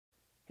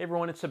Hey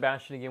everyone, it's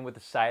Sebastian again with the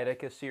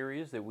Sciatica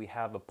series that we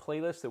have a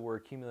playlist that we're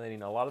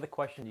accumulating a lot of the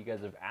questions you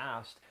guys have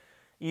asked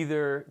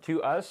either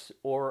to us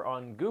or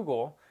on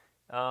Google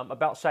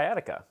about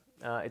sciatica.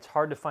 It's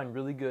hard to find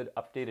really good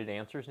updated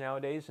answers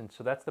nowadays, and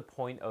so that's the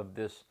point of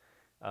this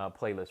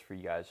playlist for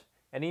you guys.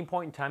 At any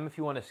point in time, if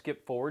you want to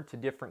skip forward to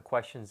different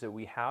questions that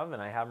we have,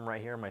 and I have them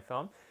right here on my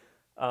phone,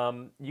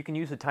 you can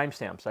use the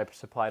timestamps. I've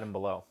supplied them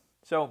below.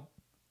 So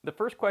the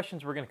first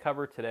questions we're going to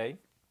cover today,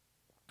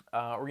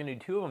 we're going to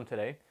do two of them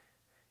today.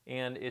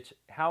 And it's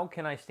how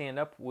can I stand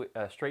up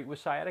straight with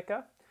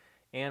sciatica,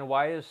 and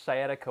why is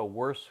sciatica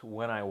worse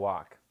when I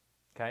walk?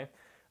 Okay.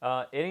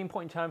 At any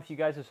point in time, if you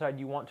guys decide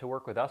you want to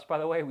work with us, by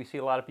the way, we see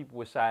a lot of people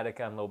with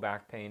sciatica and low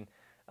back pain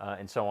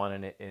and so on,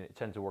 and it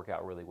tends to work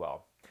out really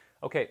well.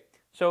 Okay,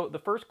 so the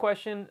first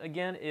question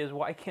again is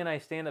why can't I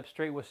stand up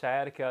straight with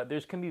sciatica?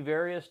 There's can be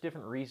various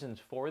different reasons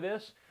for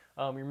this.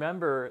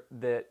 Remember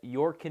that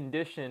your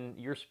condition,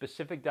 your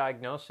specific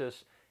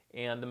diagnosis,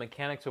 and the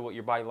mechanics of what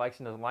your body likes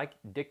and doesn't like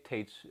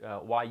dictates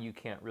why you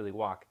can't really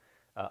walk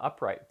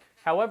upright.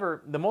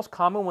 However, the most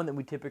common one that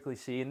we typically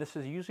see, and this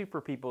is usually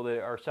for people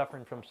that are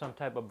suffering from some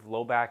type of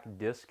low back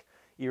disc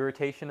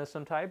irritation of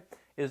some type,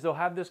 is they'll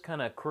have this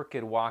kind of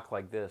crooked walk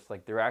like this,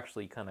 like they're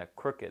actually kind of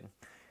crooked.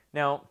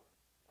 Now,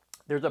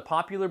 there's a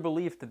popular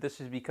belief that this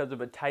is because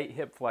of a tight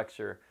hip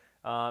flexor.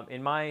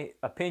 In my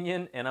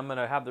opinion, and I'm going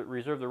to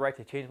reserve the right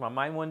to change my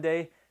mind one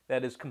day,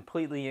 that is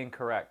completely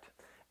incorrect.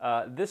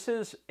 This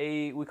is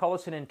we call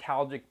this an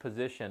antalgic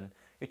position.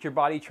 It's your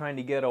body trying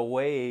to get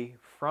away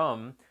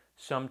from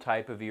some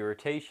type of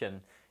irritation.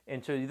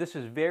 And so this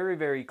is very,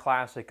 very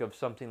classic of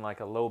something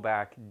like a low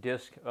back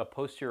disc, a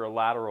posterior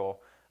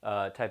lateral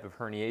type of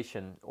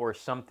herniation, or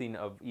something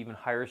of even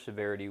higher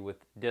severity with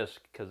disc,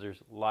 because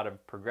there's a lot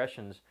of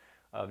progressions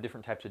of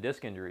different types of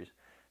disc injuries.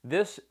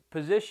 This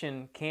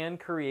position can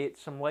create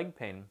some leg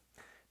pain.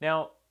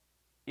 Now,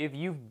 if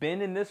you've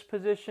been in this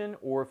position,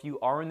 or if you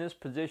are in this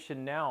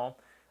position now,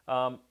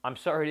 I'm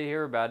sorry to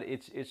hear about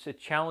it. It's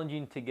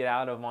challenging to get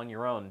out of on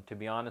your own, to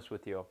be honest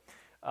with you.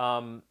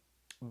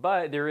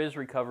 But there is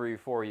recovery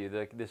for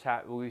you.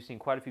 We've seen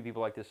quite a few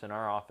people like this in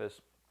our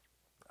office.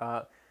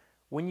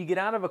 When you get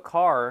out of a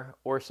car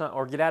or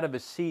get out of a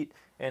seat,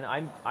 and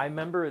I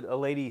remember a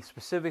lady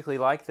specifically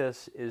like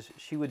this, is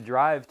she would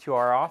drive to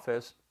our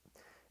office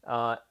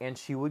and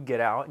she would get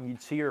out and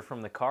you'd see her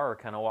from the car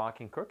kind of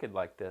walking crooked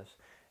like this.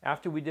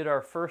 After we did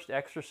our first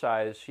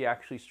exercise, she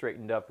actually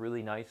straightened up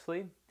really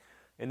nicely.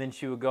 And then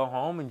she would go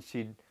home and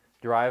she'd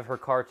drive her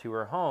car to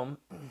her home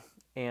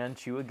and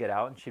she would get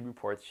out and she'd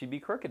report she'd be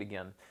crooked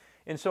again.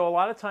 And so a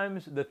lot of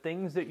times the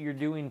things that you're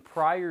doing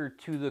prior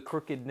to the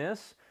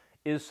crookedness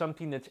is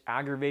something that's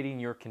aggravating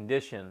your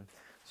condition.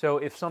 So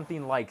if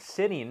something like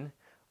sitting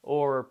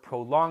or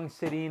prolonged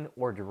sitting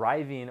or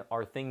driving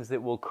are things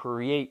that will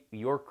create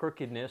your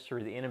crookedness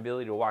or the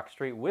inability to walk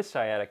straight with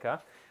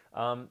sciatica,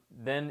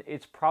 then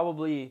it's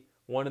probably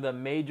one of the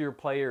major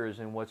players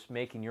in what's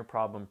making your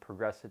problem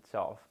progress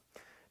itself.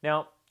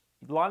 Now,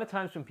 a lot of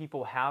times when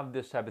people have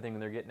this type of thing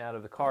when they're getting out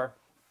of the car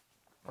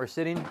or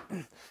sitting,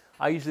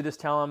 I usually just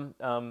tell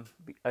them,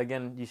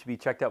 again, you should be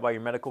checked out by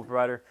your medical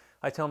provider.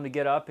 I tell them to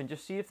get up and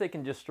just see if they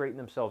can just straighten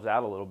themselves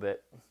out a little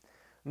bit.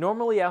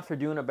 Normally, after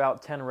doing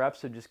about 10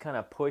 reps of just kind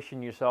of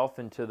pushing yourself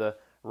into the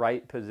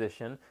right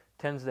position,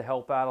 tends to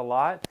help out a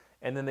lot.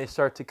 And then they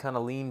start to kind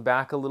of lean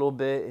back a little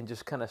bit and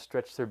just kind of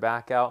stretch their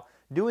back out,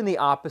 doing the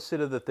opposite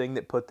of the thing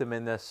that put them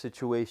in this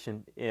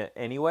situation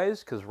anyways,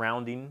 because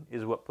rounding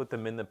is what put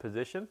them in the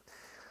position.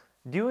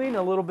 Doing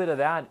a little bit of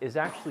that is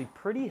actually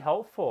pretty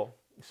helpful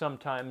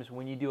sometimes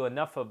when you do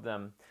enough of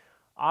them.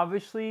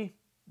 Obviously,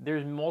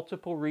 there's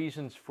multiple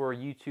reasons for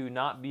you to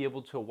not be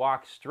able to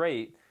walk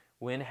straight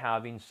when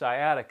having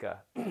sciatica.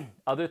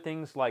 Other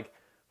things like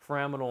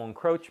foraminal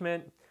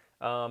encroachment,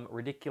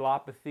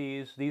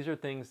 radiculopathies, these are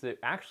things that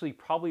actually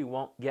probably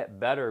won't get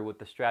better with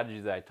the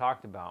strategies that I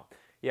talked about.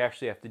 You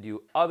actually have to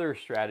do other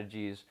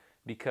strategies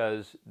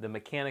because the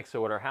mechanics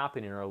of what are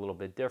happening are a little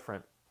bit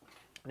different.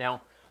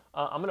 Now,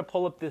 I'm going to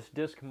pull up this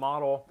disc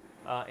model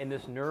and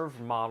this nerve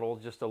model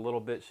just a little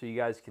bit so you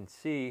guys can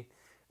see.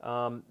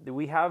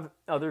 We have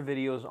other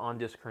videos on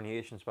disc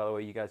herniations, by the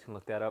way. You guys can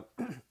look that up.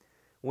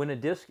 When a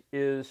disc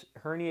is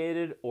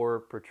herniated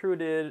or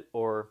protruded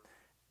or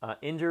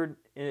injured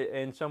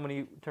in so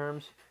many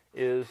terms,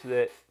 is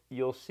that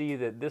you'll see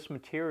that this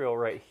material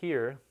right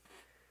here,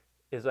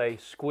 as I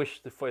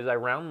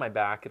round my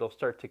back, it'll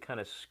start to kind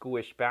of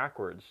squish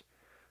backwards.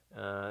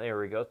 There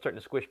we go, it's starting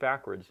to squish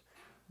backwards.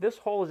 This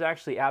hole is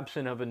actually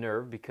absent of a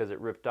nerve because it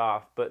ripped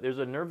off, but there's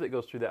a nerve that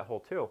goes through that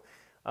hole too.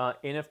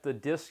 And if the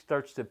disc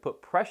starts to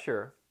put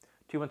pressure,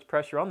 too much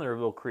pressure on the nerve,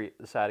 will create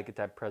the sciatica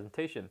type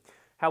presentation.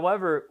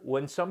 However,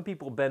 when some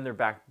people bend their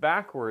back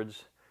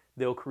backwards,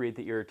 they'll create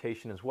the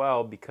irritation as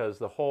well because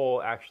the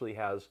hole actually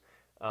has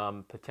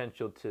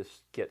potential to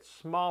get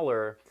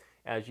smaller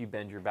as you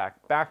bend your back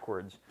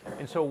backwards.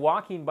 And so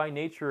walking by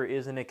nature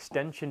is an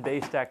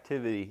extension-based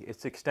activity.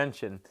 It's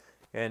extension.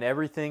 And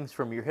everything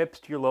from your hips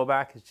to your low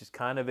back is just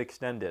kind of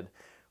extended.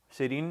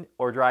 Sitting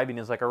or driving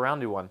is like a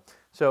rounded one.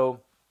 So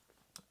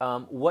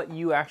what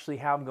you actually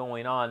have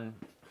going on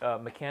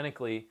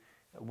mechanically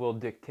will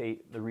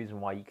dictate the reason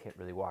why you can't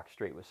really walk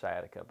straight with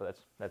sciatica, but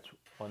that's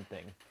one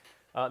thing.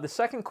 The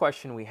second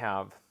question we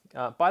have,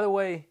 by the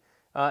way,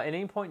 at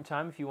any point in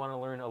time, if you want to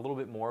learn a little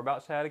bit more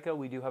about sciatica,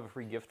 we do have a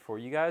free gift for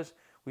you guys.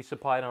 We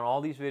supply it on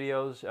all these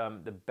videos,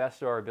 the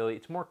best of our ability.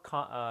 It's more,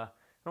 I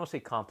don't want to say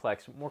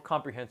complex, more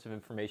comprehensive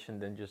information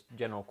than just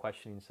general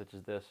questioning such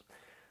as this.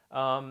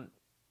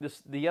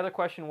 The other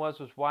question was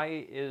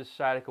why is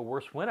sciatica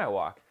worse when I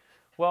walk?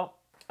 Well,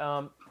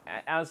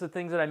 as the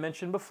things that I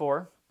mentioned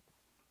before,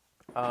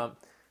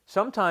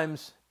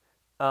 sometimes,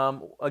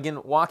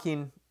 again,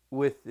 walking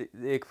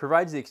it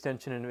provides the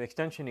extension, and the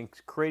extension is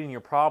creating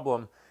your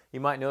problem. You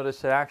might notice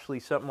that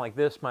actually something like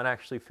this might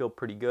actually feel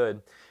pretty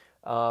good.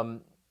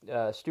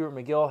 Stuart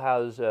McGill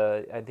has,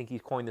 I think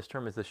he's coined this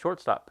term as the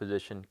shortstop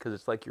position, because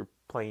it's like you're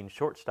playing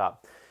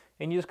shortstop.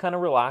 And you just kind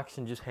of relax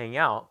and just hang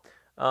out.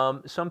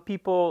 Some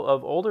people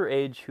of older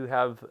age who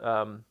have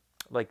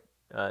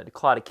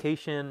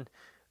claudication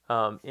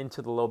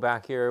into the low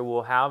back area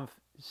will have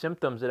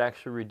symptoms that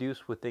actually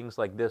reduce with things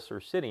like this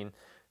or sitting.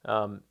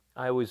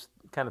 I always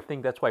kind of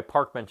think that's why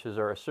park benches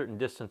are a certain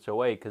distance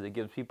away, because it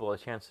gives people a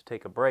chance to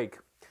take a break.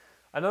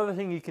 Another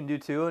thing you can do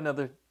too,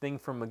 another thing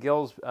from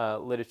McGill's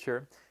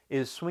literature,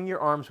 is swing your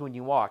arms when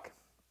you walk.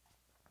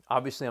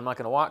 Obviously I'm not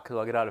going to walk because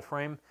I'll get out of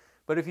frame,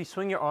 but if you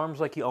swing your arms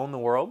like you own the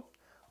world,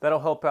 that'll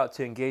help out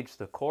to engage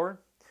the core.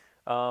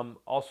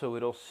 Also,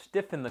 it'll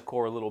stiffen the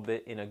core a little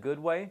bit in a good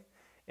way,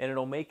 and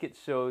it'll make it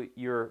so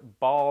your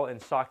ball and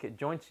socket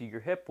joints of your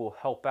hip will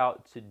help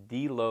out to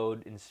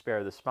deload and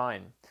spare the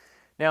spine.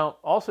 Now,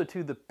 also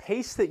too, the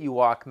pace that you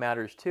walk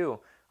matters too.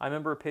 I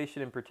remember a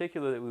patient in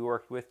particular that we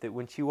worked with that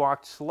when she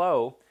walked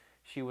slow,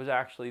 she was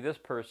actually this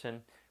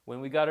person. When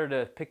we got her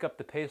to pick up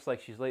the pace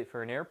like she's late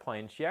for an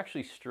airplane, she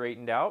actually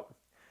straightened out,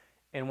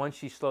 and when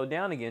she slowed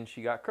down again,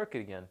 she got crooked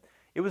again.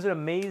 It was an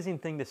amazing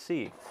thing to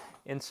see.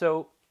 And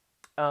so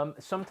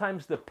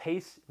sometimes the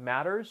pace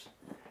matters.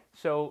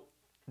 So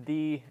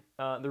the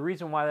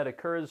reason why that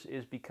occurs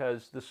is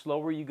because the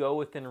slower you go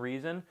within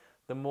reason,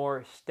 the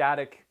more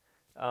static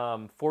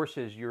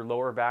forces your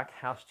lower back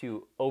has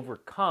to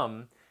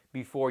overcome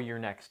before your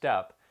next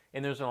step.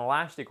 And there's an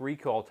elastic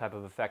recoil type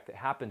of effect that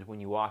happens when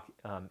you walk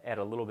at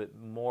a little bit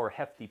more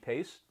hefty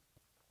pace.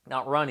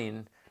 Not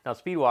running, not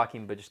speed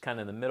walking, but just kind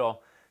of in the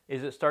middle,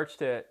 is it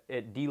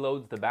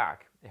deloads the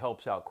back. It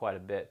helps out quite a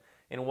bit.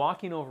 And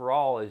walking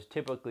overall is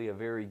typically a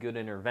very good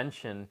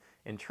intervention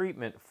and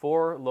treatment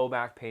for low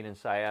back pain and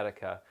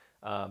sciatica.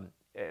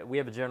 We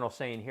have a general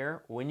saying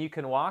here, when you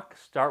can walk,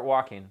 start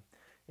walking.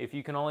 If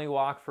you can only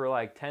walk for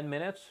like 10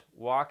 minutes,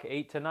 walk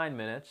 8 to 9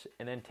 minutes,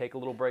 and then take a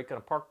little break on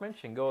a park bench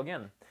and go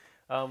again.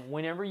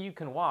 Whenever you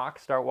can walk,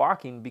 start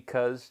walking,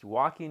 because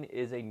walking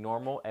is a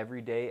normal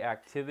everyday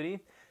activity.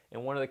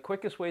 And one of the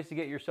quickest ways to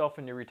get yourself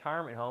into a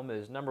retirement home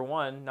is, number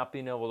one, not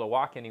being able to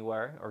walk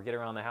anywhere or get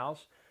around the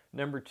house.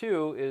 Number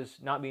two is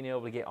not being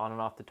able to get on and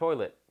off the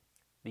toilet,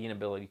 the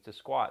inability to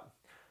squat.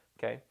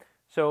 Okay,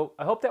 so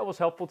I hope that was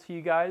helpful to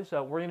you guys.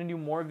 We're going to do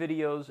more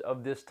videos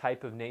of this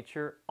type of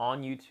nature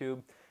on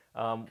YouTube.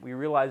 We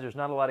realize there's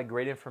not a lot of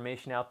great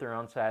information out there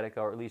on sciatica,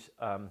 or at least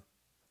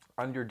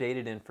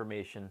underdated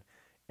information.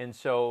 And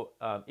so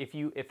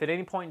if at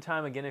any point in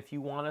time, again, if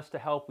you want us to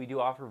help, we do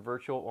offer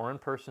virtual or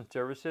in-person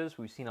services.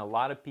 We've seen a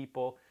lot of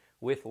people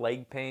with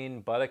leg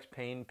pain, buttocks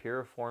pain,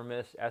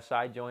 piriformis,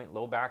 SI joint,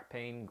 low back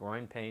pain,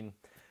 groin pain,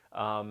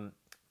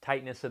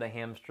 tightness of the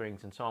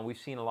hamstrings, and so on. We've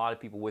seen a lot of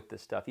people with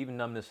this stuff, even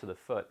numbness of the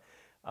foot.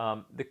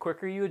 The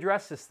quicker you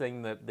address this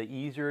thing, the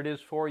easier it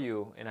is for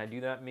you. And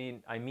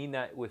I mean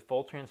that with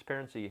full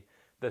transparency.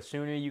 The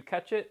sooner you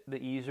catch it,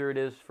 the easier it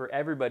is for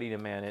everybody to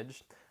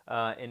manage,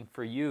 and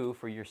for you,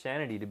 for your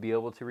sanity to be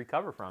able to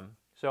recover from.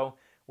 So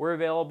we're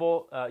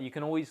available. You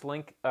can always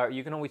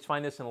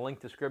find this in the link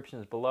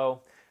descriptions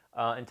below,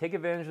 and take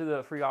advantage of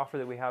the free offer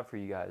that we have for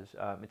you guys.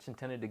 It's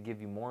intended to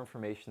give you more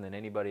information than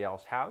anybody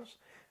else has,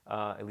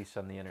 at least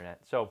on the internet.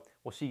 So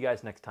we'll see you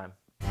guys next time.